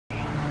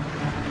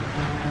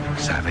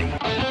savvy.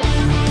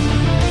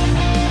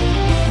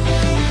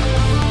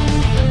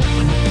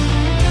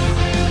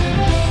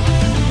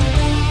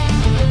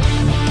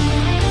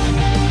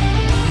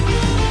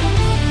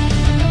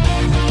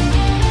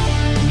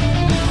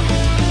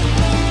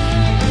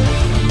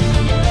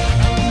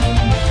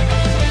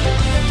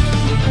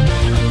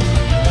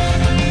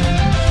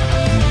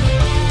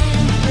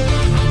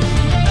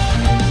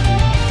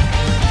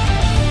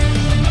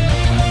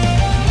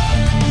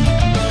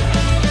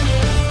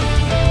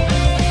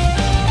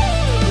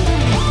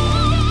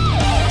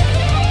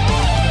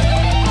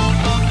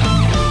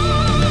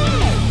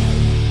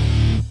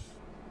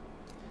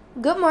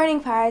 Good morning,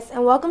 Pirates,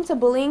 and welcome to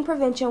Bullying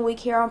Prevention Week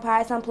here on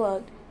Pirates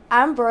Unplugged.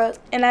 I'm Brooke.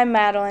 And I'm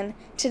Madeline.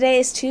 Today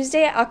is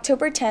Tuesday,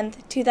 October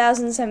 10th,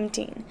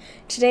 2017.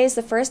 Today is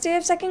the first day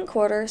of second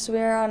quarter, so we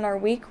are on our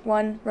Week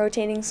 1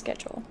 rotating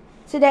schedule.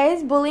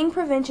 Today's bullying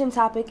prevention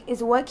topic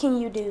is what can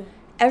you do?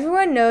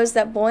 Everyone knows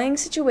that bullying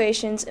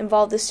situations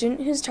involve the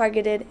student who's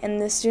targeted and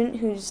the student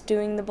who's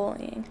doing the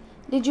bullying.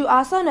 Did you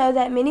also know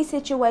that many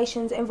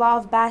situations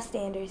involve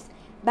bystanders?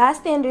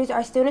 Bystanders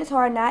are students who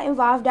are not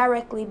involved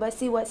directly but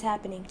see what's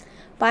happening.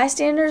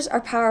 Bystanders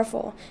are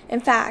powerful. In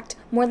fact,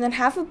 more than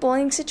half of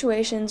bullying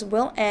situations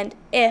will end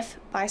if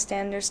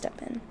bystanders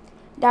step in.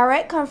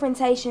 Direct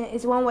confrontation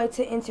is one way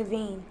to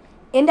intervene.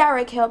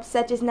 Indirect help,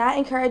 such as not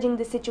encouraging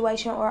the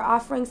situation or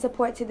offering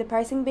support to the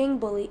person being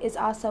bullied, is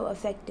also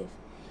effective.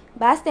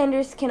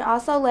 Bystanders can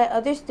also let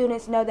other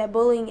students know that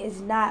bullying is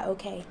not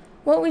okay.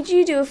 What would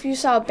you do if you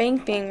saw a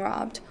bank being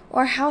robbed,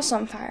 or a house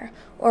on fire,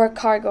 or a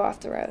car go off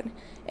the road?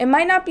 It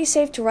might not be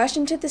safe to rush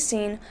into the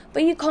scene,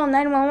 but you call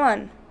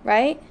 911,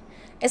 right?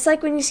 It's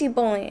like when you see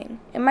bullying.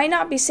 It might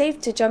not be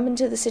safe to jump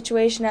into the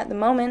situation at the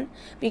moment,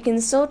 but you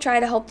can still try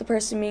to help the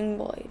person being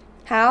bullied.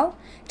 How?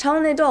 Tell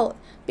an adult.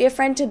 Be a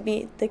friend to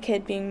the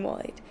kid being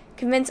bullied.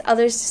 Convince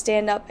others to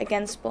stand up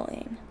against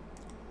bullying.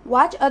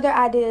 What other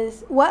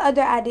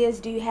ideas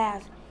do you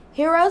have?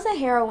 Heroes and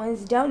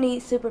heroines don't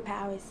need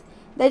superpowers.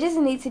 They just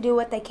need to do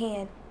what they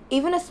can,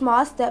 even a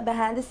small step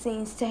behind the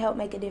scenes to help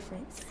make a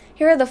difference.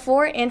 Here are the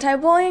 4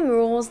 anti-bullying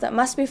rules that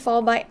must be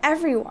followed by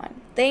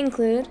everyone. They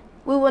include: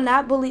 we will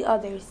not bully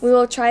others. We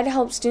will try to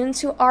help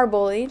students who are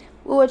bullied.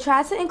 We will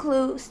try to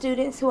include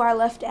students who are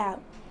left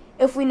out.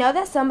 If we know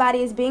that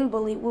somebody is being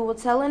bullied, we will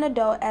tell an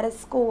adult at a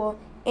school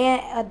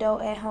and an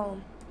adult at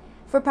home.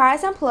 For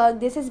Pirates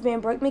Unplugged, this has been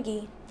Brooke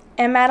McGee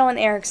and Madeline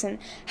Erickson.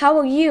 How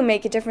will you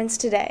make a difference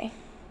today?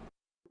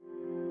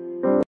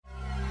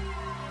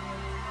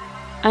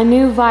 A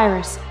new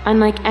virus,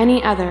 unlike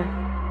any other,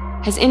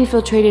 has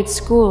infiltrated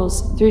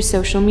schools through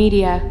social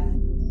media.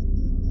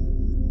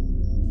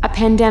 A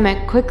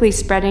pandemic quickly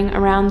spreading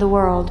around the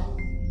world.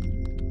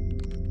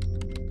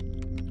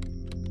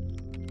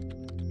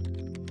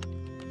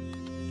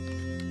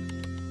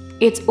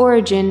 Its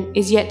origin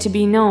is yet to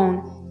be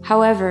known.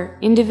 However,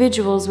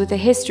 individuals with a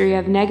history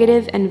of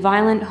negative and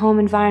violent home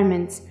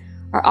environments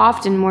are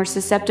often more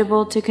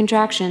susceptible to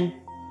contraction.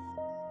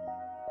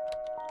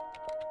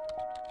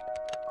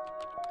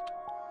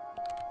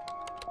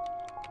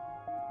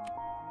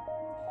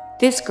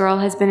 This girl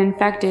has been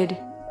infected.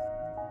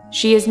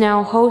 She is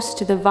now host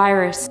to the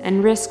virus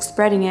and risks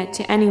spreading it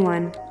to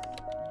anyone.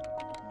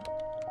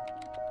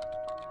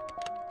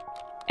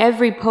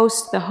 Every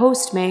post the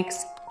host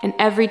makes and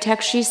every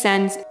text she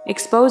sends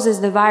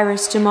exposes the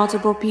virus to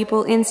multiple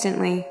people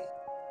instantly.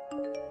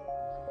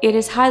 It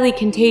is highly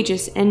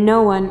contagious and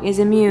no one is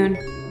immune.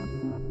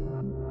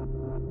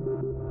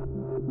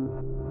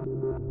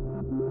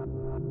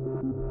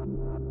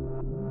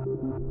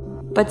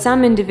 But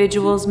some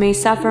individuals may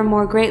suffer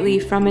more greatly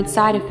from its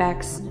side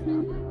effects.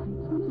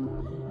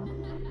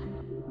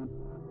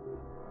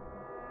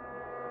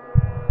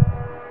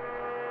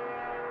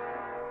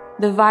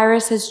 The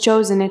virus has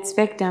chosen its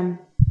victim.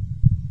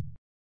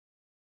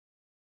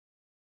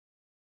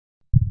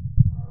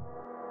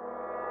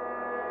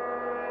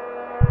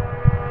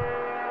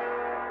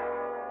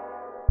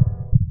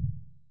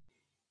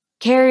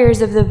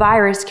 Carriers of the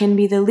virus can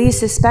be the least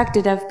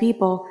suspected of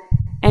people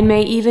and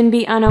may even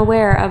be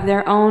unaware of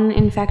their own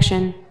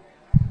infection.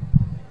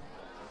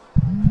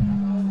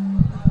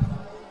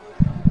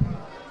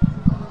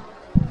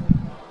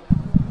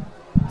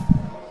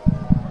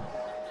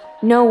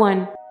 No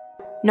one,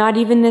 not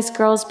even this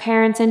girl's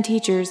parents and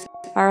teachers,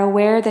 are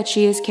aware that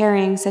she is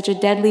carrying such a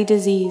deadly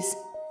disease.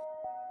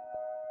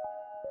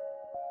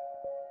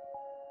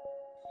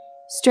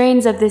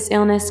 Strains of this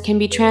illness can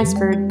be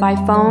transferred by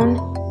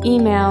phone,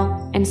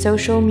 email, and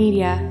social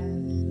media.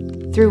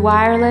 Through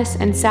wireless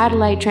and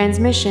satellite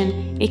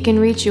transmission, it can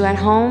reach you at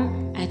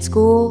home, at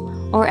school,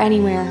 or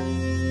anywhere.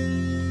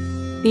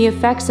 The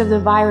effects of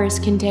the virus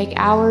can take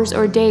hours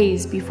or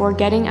days before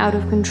getting out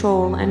of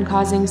control and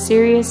causing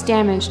serious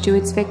damage to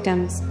its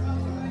victims.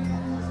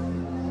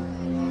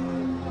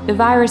 The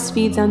virus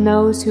feeds on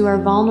those who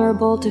are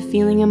vulnerable to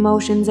feeling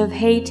emotions of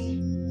hate,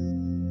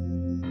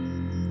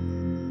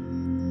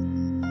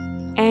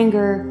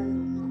 anger,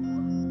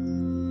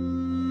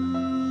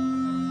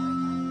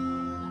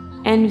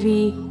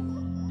 envy,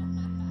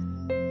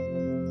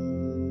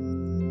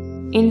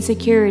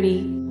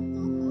 insecurity,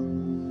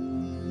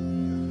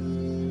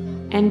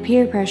 and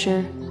peer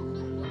pressure.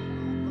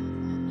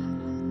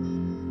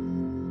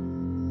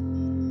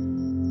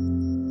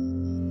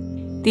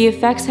 The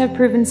effects have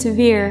proven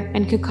severe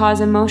and could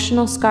cause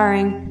emotional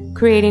scarring,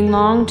 creating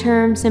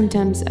long-term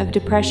symptoms of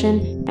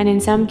depression and,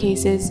 in some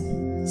cases,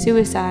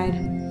 suicide.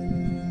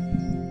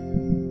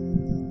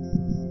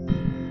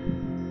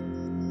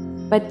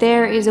 But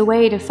there is a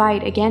way to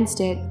fight against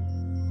it.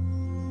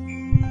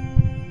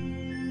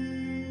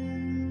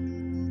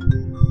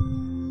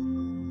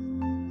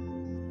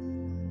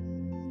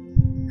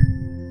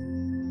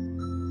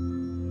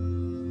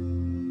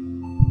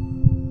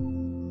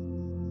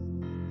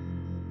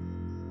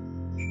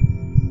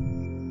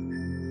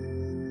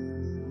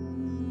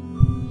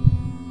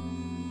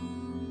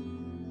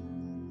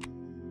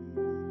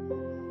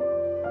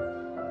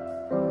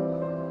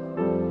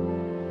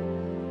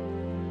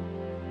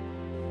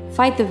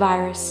 Fight the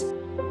virus.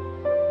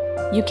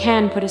 You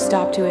can put a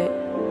stop to it.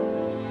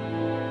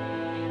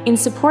 In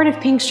support of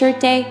Pink Shirt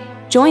Day,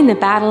 join the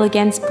battle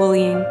against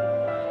bullying.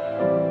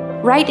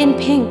 Write in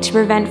pink to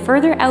prevent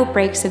further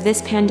outbreaks of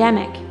this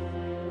pandemic.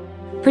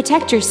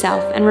 Protect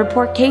yourself and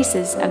report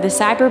cases of the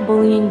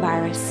cyberbullying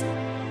virus.